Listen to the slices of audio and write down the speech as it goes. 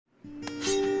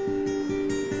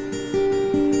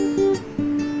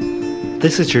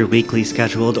This is your weekly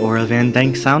scheduled Aura Van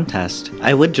Dank sound test.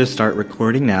 I would just start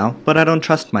recording now, but I don't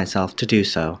trust myself to do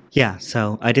so. Yeah,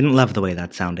 so I didn't love the way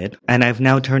that sounded, and I've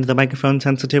now turned the microphone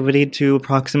sensitivity to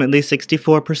approximately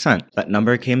 64%. That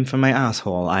number came from my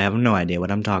asshole, I have no idea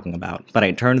what I'm talking about. But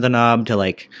I turned the knob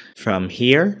to from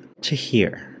here to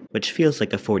here, which feels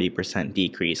like a 40%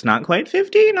 decrease. Not quite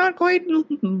 50, not quite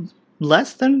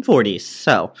less than 40,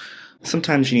 so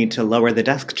sometimes you need to lower the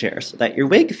desk chair so that your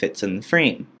wig fits in the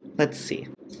frame. Let's see.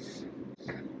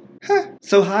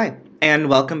 So hi, and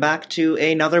welcome back to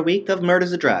another week of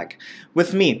Murder's a Drag,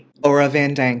 with me, Aura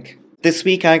Van Dank. This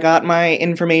week I got my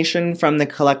information from the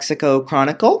Calexico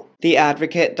Chronicle,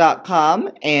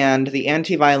 theadvocate.com, and the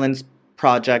Anti-Violence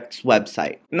Project's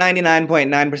website.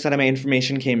 99.9% of my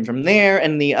information came from there,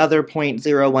 and the other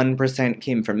 0.01%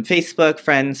 came from Facebook,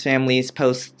 friends, families,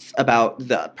 posts about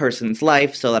the person's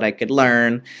life so that I could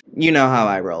learn. You know how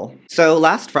I roll. So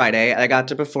last Friday, I got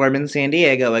to perform in San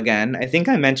Diego again. I think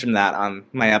I mentioned that on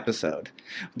my episode.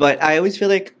 But I always feel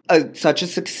like such a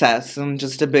success. I'm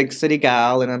just a big city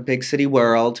gal in a big city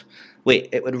world. Wait,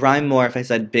 it would rhyme more if I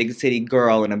said big city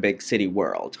girl in a big city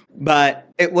world. But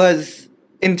it was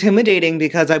intimidating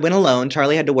because I went alone.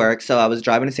 Charlie had to work, so I was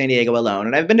driving to San Diego alone.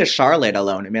 And I've been to Charlotte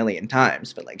alone a million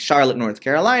times, but Charlotte, North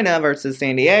Carolina versus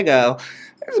San Diego,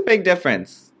 there's a big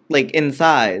difference. In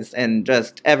size and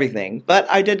just everything. But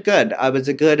I did good. I was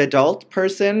a good adult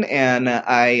person, and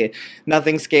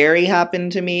nothing scary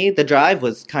happened to me. The drive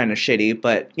was kind of shitty,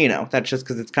 but, that's just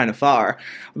because it's kind of far.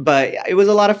 But it was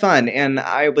a lot of fun, and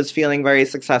I was feeling very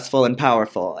successful and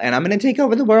powerful. And I'm going to take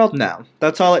over the world now.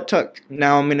 That's all it took.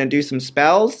 Now I'm going to do some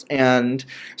spells, and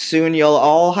soon you'll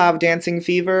all have dancing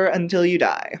fever until you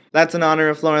die. That's in honor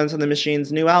of Florence and the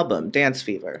Machine's new album, Dance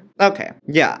Fever. Okay,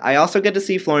 yeah, I also get to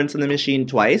see Florence and the Machine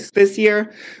twice this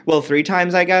year. Well, 3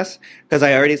 times, I guess, because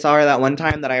I already saw her that one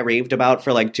time that I raved about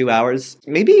for 2 hours.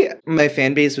 Maybe my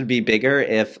fan base would be bigger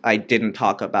if I didn't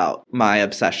talk about my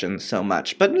obsessions so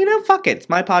much. But, fuck it. It's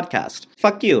my podcast.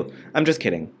 Fuck you. I'm just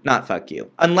kidding. Not fuck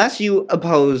you. Unless you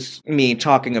oppose me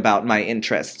talking about my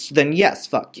interests, then yes,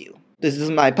 fuck you. This is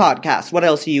my podcast. What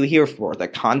else are you here for? The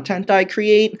content I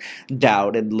create?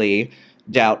 Doubtfully.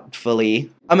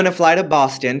 I'm going to fly to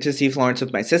Boston to see Florence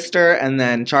with my sister, and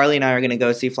then Charlie and I are going to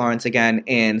go see Florence again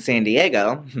in San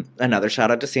Diego. Another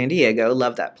shout out to San Diego.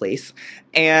 Love that place.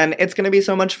 And it's going to be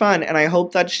so much fun, and I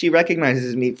hope that she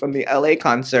recognizes me from the LA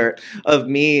concert of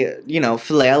me,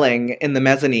 flailing in the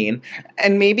mezzanine.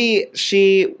 And maybe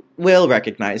she will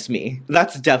recognize me.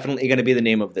 That's definitely going to be the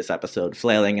name of this episode,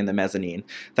 Flailing in the Mezzanine.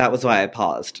 That was why I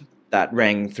paused. That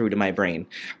rang through to my brain.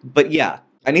 But yeah.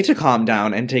 I need to calm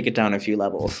down and take it down a few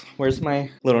levels. Where's my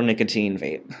little nicotine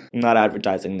vape? I'm not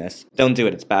advertising this. Don't do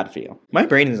it, it's bad for you. My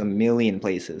brain is a million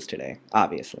places today,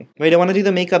 obviously. Wait, I want to do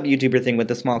the makeup YouTuber thing with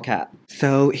the small cat.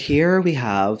 So here we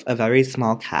have a very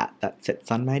small cat that sits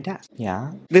on my desk.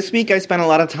 Yeah? This week I spent a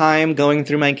lot of time going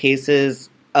through my cases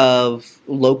of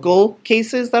local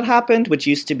cases that happened, which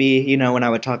used to be, when I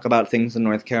would talk about things in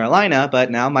North Carolina, but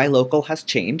now my local has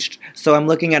changed. So I'm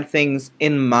looking at things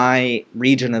in my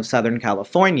region of Southern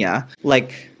California,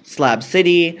 like Slab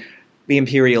City, the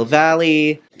Imperial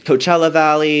Valley, Coachella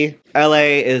Valley.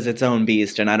 LA is its own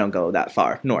beast, and I don't go that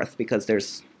far north because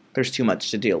there's too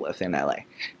much to deal with in LA.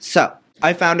 So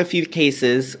I found a few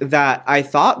cases that I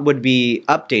thought would be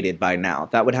updated by now,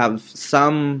 that would have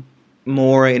some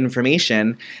more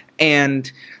information,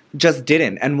 and just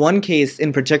didn't. And one case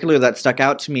in particular that stuck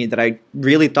out to me that I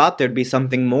really thought there'd be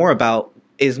something more about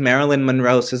is Marilyn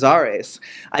Monroe Cazares.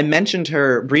 I mentioned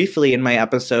her briefly in my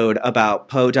episode about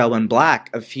Poe Delwyn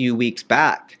Black a few weeks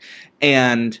back,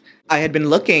 and I had been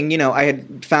looking, I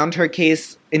had found her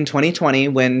case in 2020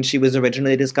 when she was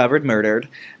originally discovered murdered,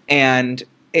 and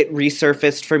it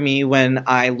resurfaced for me when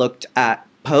I looked at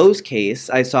Poe's case.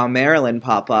 I saw Marilyn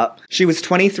pop up. She was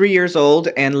 23 years old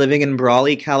and living in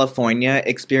Brawley, California,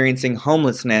 experiencing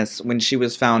homelessness when she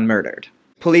was found murdered.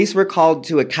 Police were called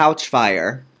to a couch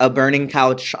fire, a burning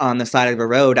couch on the side of a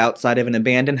road outside of an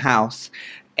abandoned house,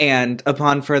 and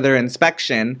upon further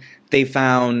inspection, they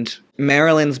found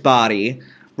Marilyn's body,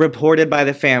 reported by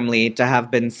the family to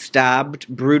have been stabbed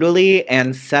brutally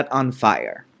and set on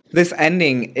fire. This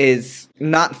ending is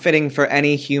not fitting for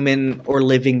any human or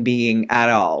living being at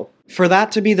all. For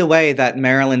that to be the way that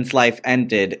Marilyn's life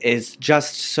ended is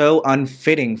just so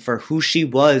unfitting for who she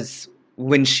was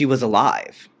when she was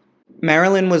alive.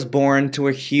 Marilyn was born to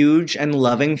a huge and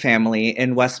loving family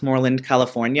in Westmoreland,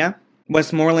 California.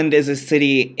 Westmoreland is a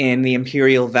city in the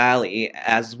Imperial Valley,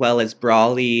 as well as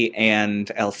Brawley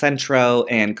and El Centro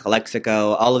and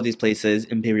Calexico, all of these places,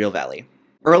 Imperial Valley.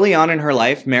 Early on in her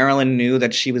life, Marilyn knew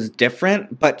that she was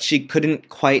different, but she couldn't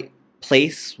quite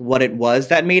place what it was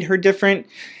that made her different,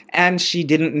 and she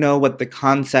didn't know what the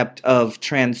concept of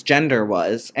transgender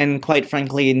was, and quite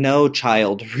frankly, no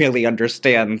child really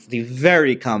understands the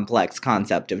very complex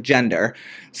concept of gender.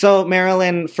 So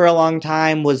Marilyn, for a long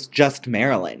time, was just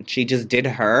Marilyn. She just did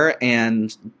her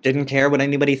and didn't care what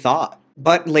anybody thought.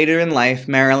 But later in life,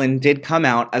 Marilyn did come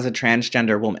out as a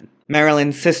transgender woman.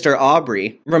 Marilyn's sister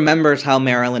Aubrey remembers how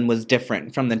Marilyn was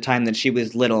different from the time that she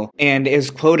was little, and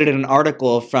is quoted in an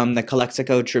article from the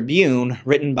Calexico Tribune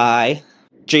written by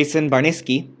Jason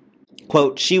Barniski.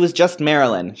 Quote, "She was just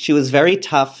Marilyn. She was very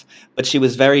tough, but she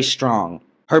was very strong.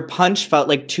 Her punch felt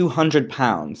like 200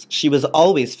 pounds. She was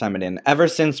always feminine, ever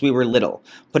since we were little,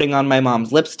 putting on my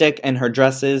mom's lipstick and her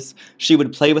dresses. She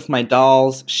would play with my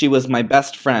dolls. She was my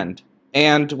best friend,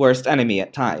 and worst enemy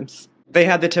at times." They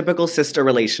had the typical sister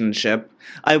relationship.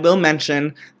 I will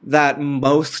mention that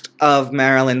most of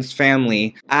Marilyn's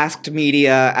family asked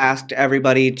media, asked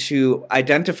everybody to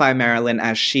identify Marilyn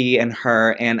as she and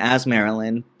her and as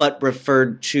Marilyn, but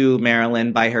referred to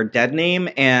Marilyn by her dead name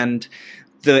and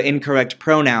the incorrect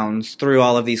pronouns through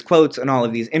all of these quotes and all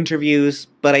of these interviews.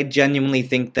 But I genuinely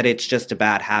think that it's just a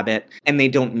bad habit, and they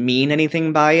don't mean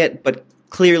anything by it, but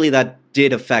clearly that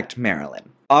did affect Marilyn.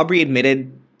 Aubrey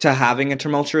admitted to having a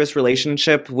tumultuous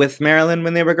relationship with Marilyn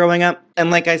when they were growing up. And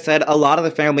like I said, a lot of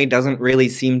the family doesn't really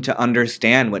seem to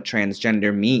understand what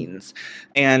transgender means.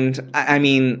 And I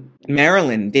mean,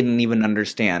 Marilyn didn't even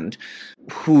understand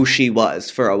who she was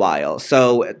for a while.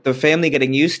 So the family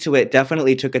getting used to it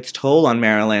definitely took its toll on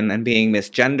Marilyn, and being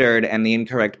misgendered and the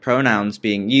incorrect pronouns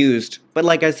being used. But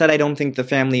like I said, I don't think the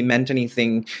family meant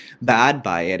anything bad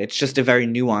by it. It's just a very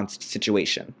nuanced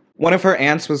situation. One of her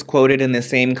aunts was quoted in the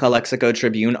same Calexico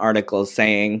Tribune article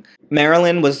saying,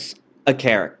 "Marilyn was a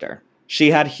character. She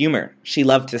had humor. She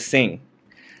loved to sing.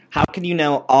 How can you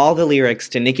know all the lyrics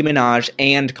to Nicki Minaj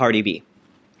and Cardi B?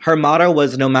 Her motto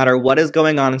was, no matter what is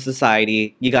going on in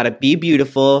society, you gotta be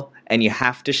beautiful and you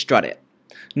have to strut it.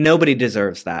 Nobody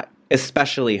deserves that,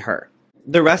 especially her."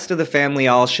 The rest of the family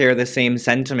all share the same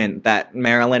sentiment that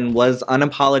Marilyn was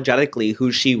unapologetically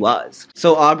who she was.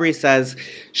 So Aubrey says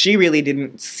she really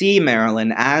didn't see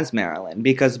Marilyn as Marilyn,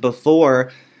 because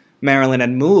before Marilyn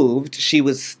had moved, she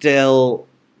was still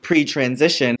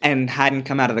pre-transition and hadn't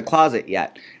come out of the closet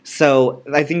yet. So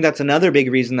I think that's another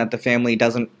big reason that the family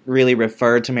doesn't really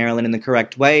refer to Marilyn in the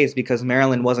correct way, is because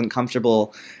Marilyn wasn't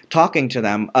comfortable talking to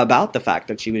them about the fact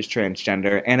that she was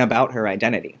transgender and about her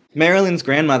identity. Marilyn's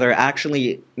grandmother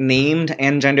actually named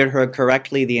and gendered her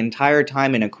correctly the entire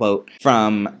time in a quote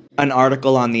from an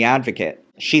article on The Advocate.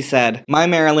 She said, "My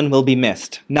Marilyn will be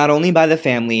missed, not only by the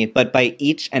family, but by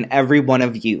each and every one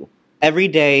of you. Every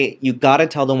day, you gotta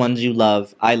tell the ones you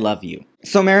love, I love you."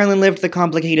 So Marilyn lived the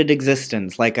complicated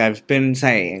existence, like I've been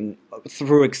saying,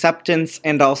 through acceptance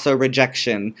and also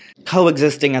rejection,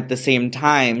 coexisting at the same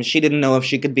time. She didn't know if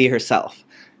she could be herself.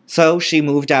 So she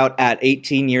moved out at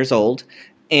 18 years old,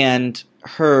 and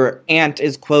her aunt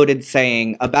is quoted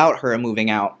saying about her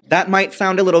moving out, "That might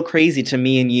sound a little crazy to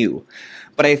me and you,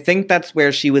 but I think that's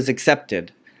where she was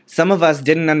accepted. Some of us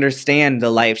didn't understand the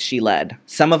life she led.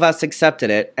 Some of us accepted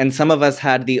it, and some of us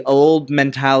had the old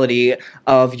mentality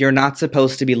of you're not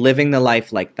supposed to be living the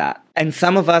life like that. And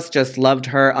some of us just loved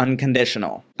her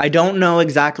unconditional." I don't know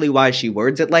exactly why she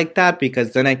words it like that,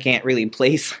 because then I can't really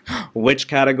place which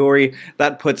category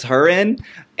that puts her in.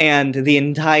 And the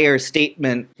entire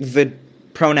statement, the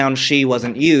pronoun she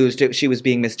wasn't used, she was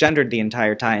being misgendered the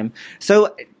entire time.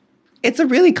 So it's a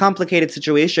really complicated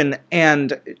situation,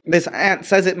 and this aunt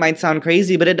says it might sound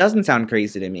crazy, but it doesn't sound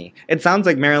crazy to me. It sounds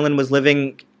like Marilyn was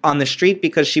living on the street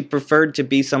because she preferred to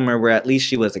be somewhere where at least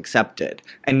she was accepted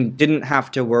and didn't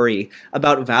have to worry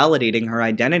about validating her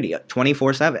identity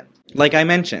 24/7. Like I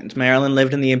mentioned, Marilyn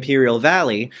lived in the Imperial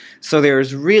Valley, so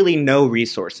there's really no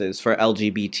resources for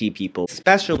LGBT people,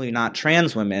 especially not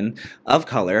trans women of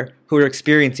color who are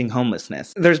experiencing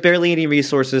homelessness. There's barely any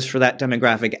resources for that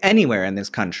demographic anywhere in this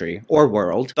country or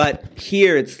world, but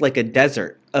here it's like a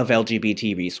desert of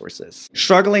LGBT resources.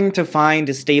 Struggling to find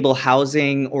a stable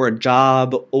housing or a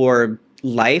job or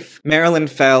life, Marilyn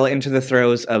fell into the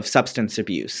throes of substance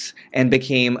abuse and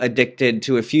became addicted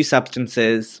to a few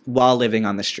substances while living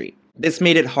on the street. This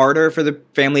made it harder for the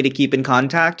family to keep in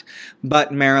contact,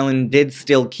 but Marilyn did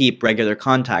still keep regular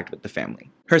contact with the family.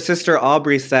 Her sister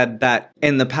Aubrey said that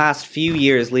in the past few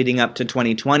years leading up to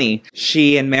 2020,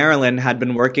 she and Marilyn had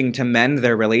been working to mend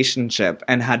their relationship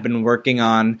and had been working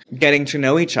on getting to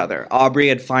know each other. Aubrey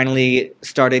had finally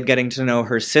started getting to know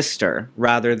her sister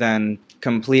rather than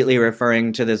completely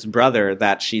referring to this brother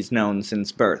that she's known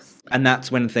since birth. And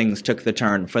that's when things took the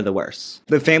turn for the worse.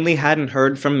 The family hadn't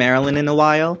heard from Marilyn in a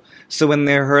while, so when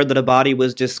they heard that a body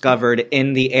was discovered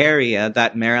in the area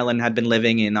that Marilyn had been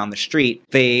living in on the street,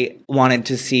 they wanted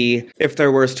to see if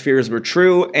their worst fears were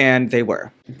true, and they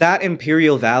were. That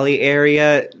Imperial Valley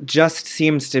area just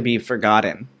seems to be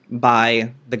forgotten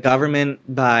by the government,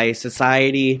 by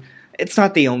society. It's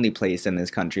not the only place in this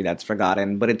country that's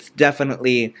forgotten, but it's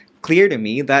definitely clear to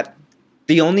me that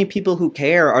the only people who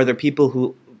care are the people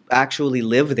who actually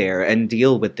live there and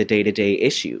deal with the day-to-day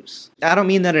issues. I don't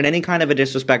mean that in any kind of a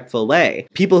disrespectful way.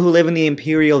 People who live in the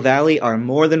Imperial Valley are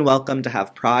more than welcome to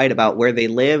have pride about where they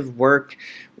live, work.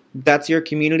 That's your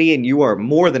community, and you are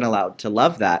more than allowed to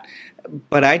love that.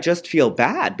 But I just feel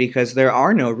bad because there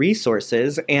are no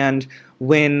resources, and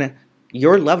when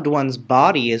your loved one's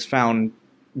body is found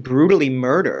brutally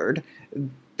murdered,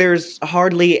 there's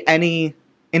hardly any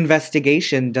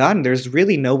investigation done. There's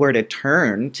really nowhere to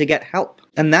turn to get help.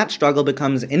 And that struggle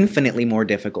becomes infinitely more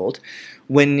difficult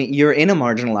when you're in a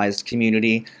marginalized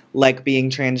community, like being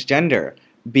transgender,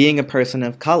 being a person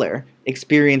of color,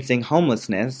 experiencing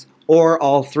homelessness, or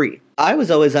all three. I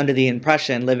was always under the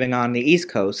impression, living on the East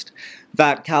Coast,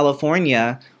 that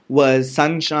California was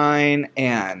sunshine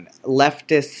and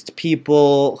leftist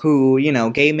people who,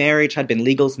 gay marriage had been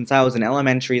legal since I was in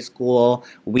elementary school,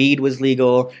 weed was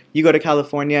legal, you go to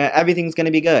California, everything's gonna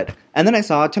be good. And then I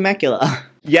saw Temecula.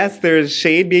 Yes, there's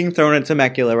shade being thrown at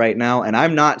Temecula right now, and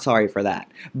I'm not sorry for that.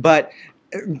 But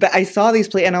I saw these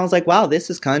places, and I was like, wow, this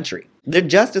is country. They're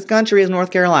just as country as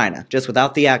North Carolina, just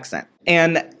without the accent.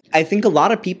 And I think a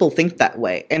lot of people think that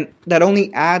way, and that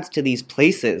only adds to these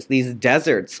places, these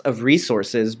deserts of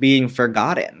resources being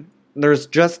forgotten. There's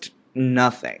just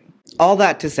nothing. All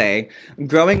that to say,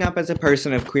 growing up as a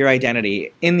person of queer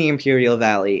identity in the Imperial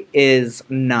Valley is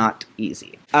not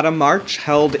easy. At a march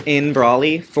held in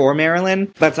Brawley for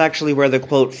Marilyn, that's actually where the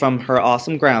quote from her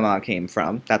awesome grandma came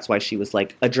from. That's why she was,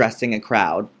 addressing a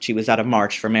crowd. She was at a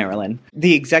march for Marilyn.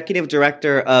 The executive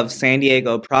director of San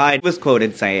Diego Pride was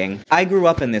quoted saying, "I grew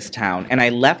up in this town, and I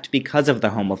left because of the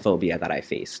homophobia that I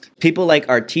faced. People like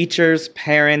our teachers,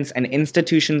 parents, and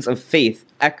institutions of faith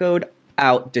echoed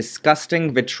out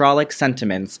disgusting, vitriolic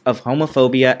sentiments of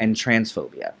homophobia and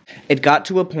transphobia. It got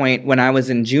to a point when I was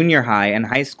in junior high and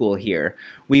high school here,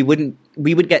 we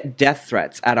would get death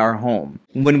threats at our home.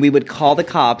 When we would call the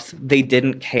cops, they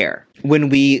didn't care. When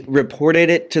we reported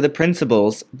it to the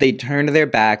principals, they turned their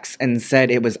backs and said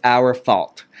it was our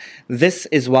fault. This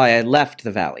is why I left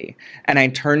the Valley, and I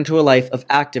turned to a life of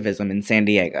activism in San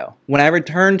Diego. When I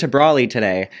return to Brawley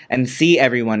today and see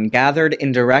everyone gathered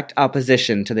in direct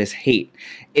opposition to this hate,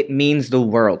 it means the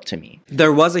world to me."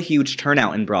 There was a huge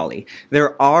turnout in Brawley.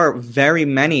 There are very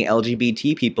many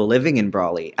LGBT people living in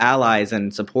Brawley, allies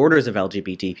and supporters of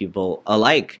LGBT people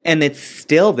alike, and it's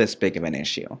still this big of an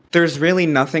issue. There's really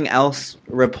nothing else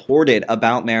reported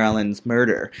about Marilyn's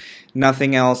murder.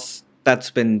 Nothing else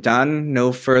that's been done,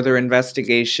 no further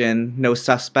investigation, no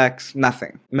suspects,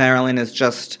 nothing. Marilyn is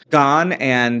just gone,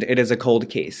 and it is a cold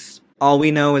case. All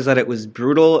we know is that it was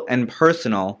brutal and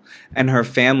personal, and her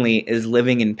family is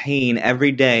living in pain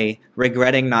every day,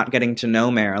 regretting not getting to know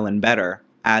Marilyn better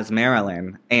as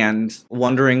Marilyn, and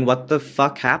wondering what the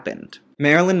fuck happened.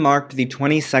 Marilyn marked the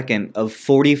 22nd of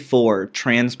 44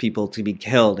 trans people to be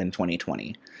killed in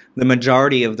 2020. The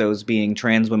majority of those being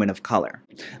trans women of color.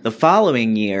 The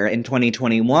following year, in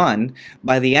 2021,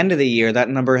 by the end of the year, that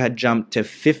number had jumped to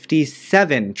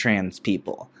 57 trans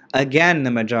people. Again,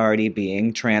 the majority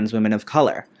being trans women of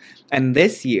color. And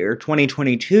this year,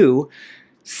 2022,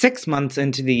 6 months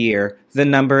into the year, the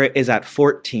number is at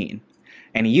 14.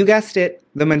 And you guessed it,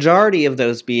 the majority of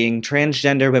those being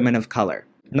transgender women of color.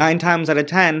 9 times out of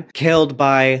 10, killed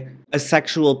by a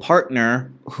sexual partner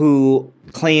who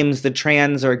claims the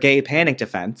trans or gay panic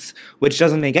defense, which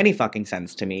doesn't make any fucking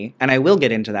sense to me, and I will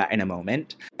get into that in a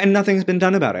moment, and nothing's been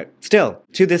done about it. Still,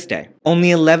 to this day.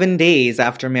 Only 11 days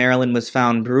after Marilyn was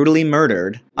found brutally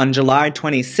murdered, on July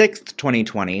 26th,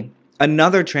 2020,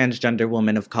 another transgender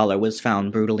woman of color was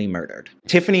found brutally murdered.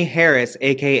 Tiffany Harris,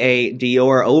 aka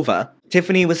Dior Ova.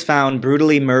 Tiffany was found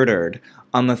brutally murdered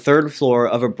on the 3rd floor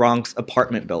of a Bronx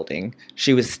apartment building.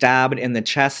 She was stabbed in the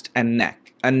chest and neck.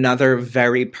 Another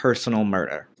very personal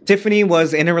murder. Tiffany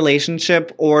was in a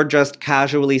relationship or just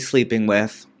casually sleeping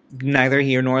with, neither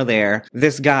here nor there,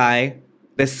 this guy,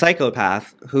 this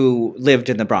psychopath who lived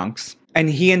in the Bronx. And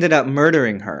he ended up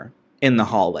murdering her in the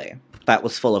hallway that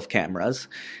was full of cameras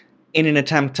in an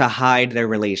attempt to hide their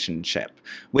relationship,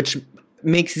 which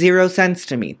makes zero sense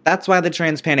to me. That's why the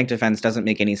trans panic defense doesn't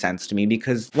make any sense to me,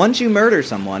 because once you murder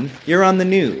someone, you're on the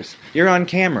news, you're on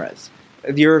cameras.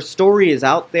 Your story is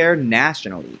out there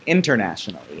nationally,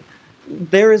 internationally.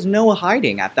 There is no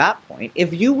hiding at that point.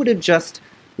 If you would have just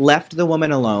left the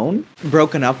woman alone,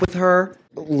 broken up with her,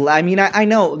 I mean, I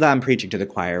know that I'm preaching to the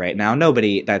choir right now.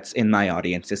 Nobody that's in my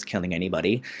audience is killing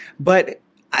anybody. But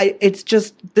it's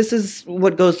just, this is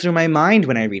what goes through my mind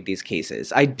when I read these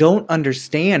cases. I don't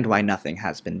understand why nothing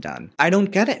has been done. I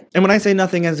don't get it. And when I say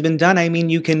nothing has been done, I mean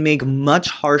you can make much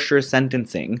harsher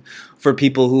sentencing for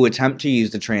people who attempt to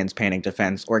use the trans panic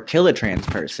defense or kill a trans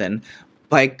person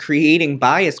by creating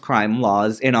bias crime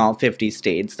laws in all 50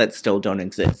 states that still don't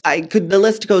exist. The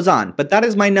list goes on, but that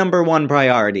is my number one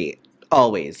priority,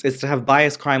 always, is to have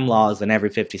bias crime laws in every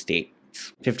 50 states.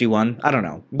 51? I don't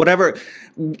know. Whatever.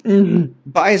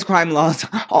 Bias crime laws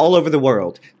all over the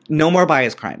world. No more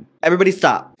bias crime. Everybody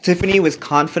stop. Tiffany was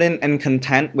confident and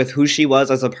content with who she was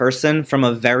as a person from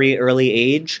a very early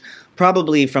age,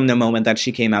 probably from the moment that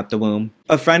she came out the womb.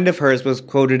 A friend of hers was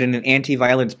quoted in an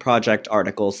Anti-Violence Project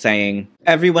article saying,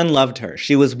 "Everyone loved her.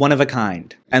 She was one of a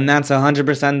kind." And that's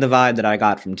 100% the vibe that I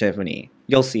got from Tiffany.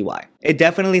 You'll see why. It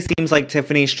definitely seems like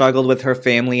Tiffany struggled with her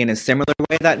family in a similar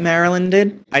way that Marilyn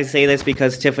did. I say this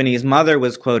because Tiffany's mother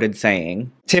was quoted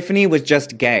saying, "Tiffany was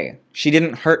just gay. She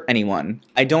didn't hurt anyone.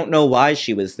 I don't know why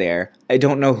she was there. I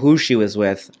don't know who she was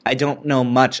with. I don't know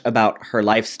much about her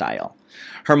lifestyle."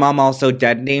 Her mom also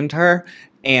dead-named her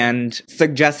and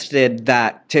suggested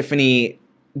that Tiffany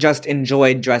just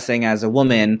enjoyed dressing as a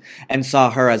woman and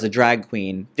saw her as a drag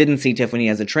queen, didn't see Tiffany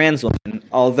as a trans woman,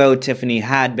 although Tiffany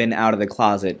had been out of the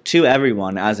closet to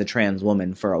everyone as a trans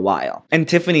woman for a while. And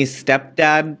Tiffany's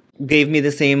stepdad gave me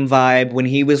the same vibe when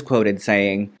he was quoted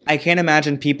saying, "I can't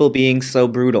imagine people being so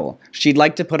brutal. She'd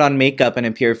like to put on makeup and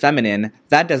appear feminine.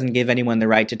 That doesn't give anyone the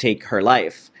right to take her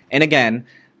life." And again,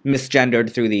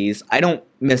 misgendered through these. I don't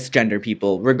misgender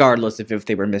people, regardless of if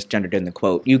they were misgendered in the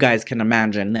quote. You guys can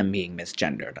imagine them being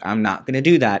misgendered. I'm not going to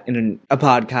do that in a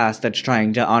podcast that's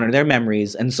trying to honor their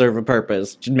memories and serve a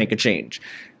purpose to make a change.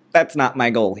 That's not my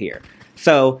goal here.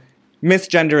 So,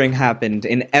 misgendering happened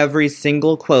in every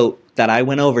single quote that I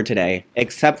went over today,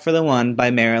 except for the one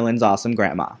by Marilyn's awesome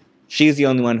grandma. She's the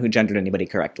only one who gendered anybody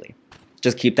correctly.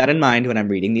 Just keep that in mind when I'm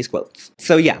reading these quotes.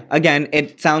 So yeah, again,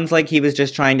 it sounds like he was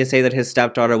just trying to say that his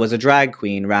stepdaughter was a drag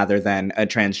queen rather than a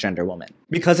transgender woman.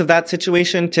 Because of that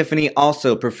situation, Tiffany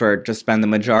also preferred to spend the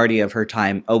majority of her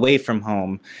time away from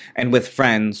home and with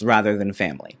friends rather than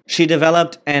family. She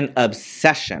developed an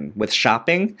obsession with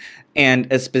shopping and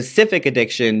a specific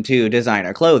addiction to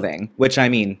designer clothing, which I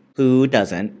mean, who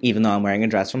doesn't, even though I'm wearing a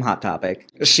dress from Hot Topic.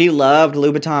 She loved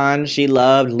Louboutin, she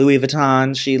loved Louis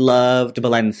Vuitton, she loved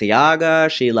Balenciaga,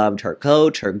 she loved her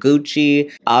Coach, her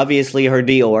Gucci, obviously her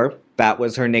Dior. That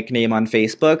was her nickname on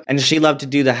Facebook. And she loved to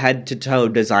do the head-to-toe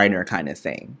designer kind of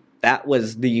thing. That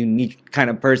was the unique kind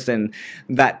of person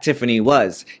that Tiffany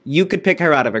was. You could pick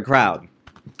her out of a crowd.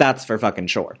 That's for fucking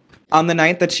sure. On the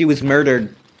night that she was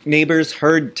murdered, neighbors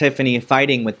heard Tiffany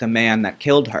fighting with the man that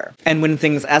killed her. And when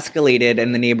things escalated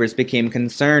and the neighbors became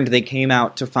concerned, they came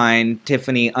out to find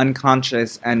Tiffany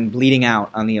unconscious and bleeding out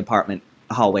on the apartment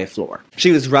hallway floor.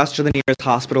 She was rushed to the nearest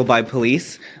hospital by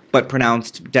police, but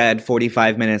pronounced dead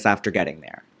 45 minutes after getting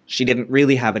there. She didn't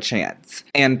really have a chance.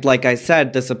 And like I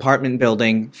said, this apartment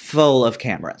building full of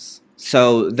cameras.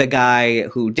 So the guy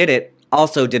who did it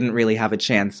also didn't really have a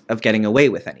chance of getting away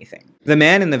with anything. The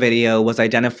man in the video was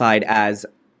identified as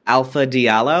Alpha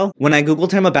Diallo. When I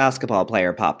googled him, a basketball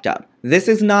player popped up. This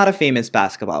is not a famous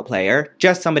basketball player,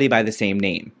 just somebody by the same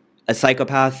name. A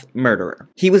psychopath murderer.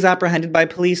 He was apprehended by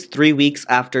police 3 weeks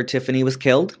after Tiffany was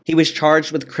killed. He was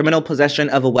charged with criminal possession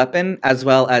of a weapon, as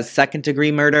well as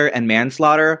second-degree murder and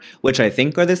manslaughter, which I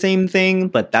think are the same thing,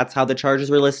 but that's how the charges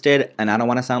were listed, and I don't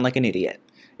want to sound like an idiot,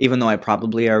 even though I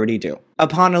probably already do.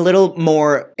 Upon a little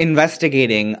more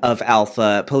investigating of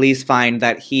Alpha, police find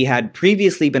that he had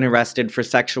previously been arrested for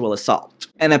sexual assault,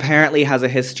 and apparently has a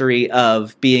history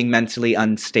of being mentally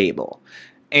unstable,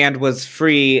 and was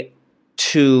free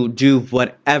to do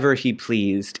whatever he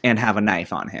pleased and have a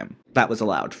knife on him. That was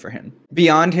allowed for him.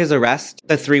 Beyond his arrest,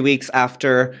 the 3 weeks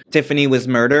after Tiffany was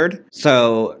murdered,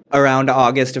 so around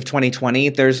August of 2020,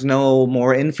 there's no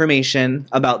more information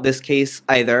about this case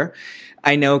either.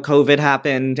 I know COVID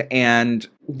happened and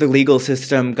the legal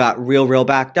system got real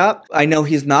backed up. I know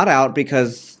he's not out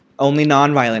because only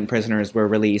non-violent prisoners were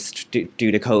released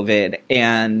due to COVID,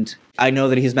 and I know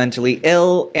that he's mentally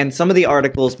ill, and some of the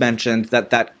articles mentioned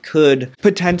that could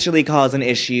potentially cause an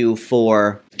issue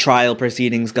for trial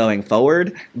proceedings going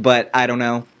forward, but I don't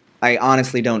know. I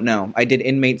honestly don't know. I did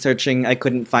inmate searching. I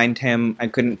couldn't find him. I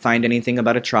couldn't find anything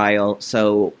about a trial,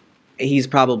 so he's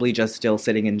probably just still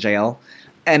sitting in jail.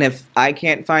 And if I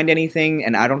can't find anything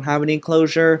and I don't have any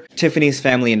closure, Tiffany's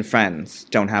family and friends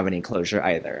don't have any closure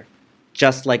either.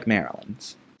 Just like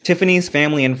Marilyn's. Tiffany's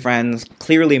family and friends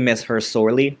clearly miss her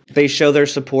sorely. They show their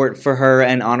support for her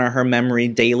and honor her memory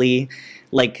daily,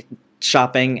 like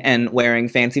shopping and wearing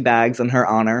fancy bags in her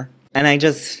honor. And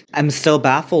I'm still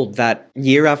baffled that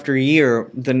year after year,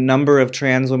 the number of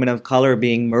trans women of color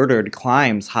being murdered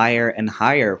climbs higher and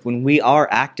higher when we are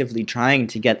actively trying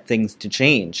to get things to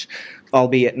change.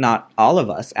 Albeit not all of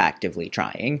us actively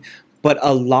trying, but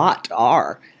a lot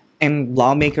are. And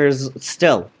lawmakers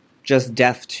still just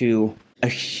deaf to a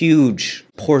huge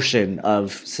portion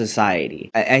of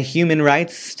society. Human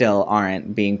rights still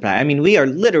aren't being... we are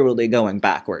literally going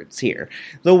backwards here.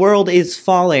 The world is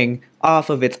falling off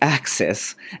of its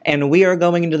axis, and we are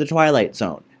going into the Twilight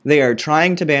Zone. They are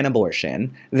trying to ban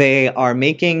abortion. They are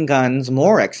making guns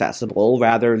more accessible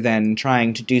rather than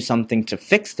trying to do something to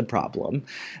fix the problem.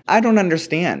 I don't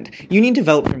understand. You need to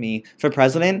vote for me for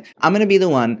president. I'm going to be the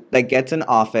one that gets in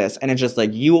office and it's just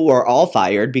like, you are all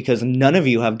fired because none of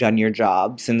you have done your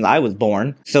job since I was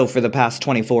born. So for the past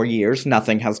 24 years,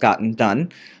 nothing has gotten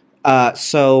done.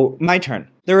 So my turn.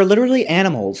 There are literally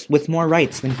animals with more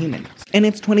rights than humans. And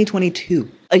it's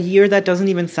 2022. A year that doesn't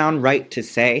even sound right to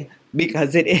say.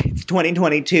 Because it's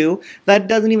 2022, that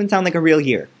doesn't even sound like a real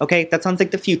year, okay? That sounds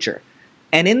like the future.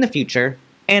 And in the future,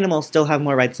 animals still have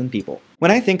more rights than people.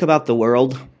 When I think about the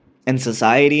world and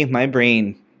society, my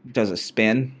brain does a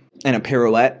spin and a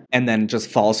pirouette and then just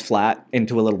falls flat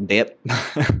into a little dip.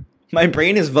 My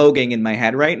brain is voguing in my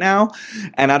head right now,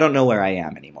 and I don't know where I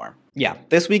am anymore. Yeah,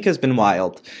 this week has been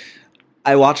wild.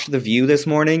 I watched The View this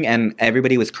morning, and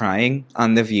everybody was crying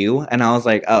on The View, and I was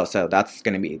like, oh, so that's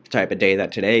going to be the type of day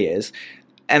that today is.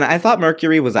 And I thought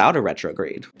Mercury was out of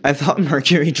retrograde. I thought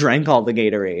Mercury drank all the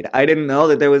Gatorade. I didn't know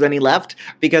that there was any left,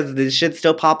 because this shit's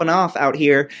still popping off out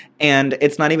here, and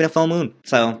it's not even a full moon.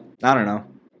 So, I don't know.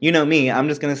 You know me, I'm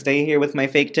just going to stay here with my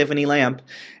fake Tiffany lamp,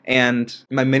 and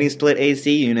my mini-split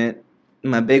AC unit,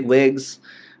 my big wigs,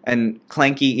 and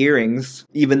clanky earrings,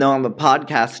 even though I'm a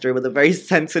podcaster with a very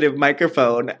sensitive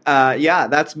microphone. Yeah,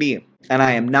 that's me. And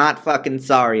I am not fucking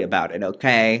sorry about it,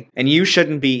 okay? And you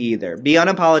shouldn't be either. Be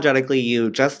unapologetically you,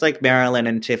 just like Marilyn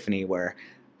and Tiffany were.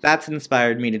 That's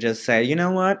inspired me to just say, you know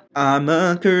what? I'm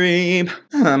a creep.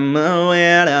 I'm a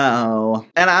weirdo.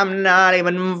 And I'm not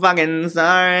even fucking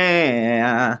sorry.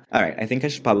 Alright, I think I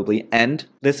should probably end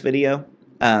this video.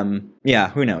 Yeah,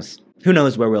 who knows? Who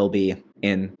knows where we'll be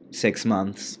in 6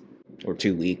 months or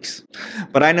 2 weeks.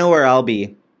 But I know where I'll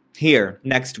be. Here,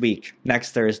 next week,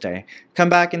 next Thursday. Come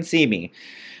back and see me.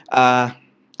 I'll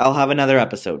have another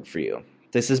episode for you.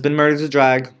 This has been Murders with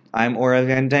Drag. I'm Aura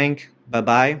Van Dank.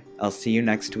 Bye-bye. I'll see you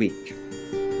next week.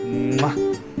 Mwah.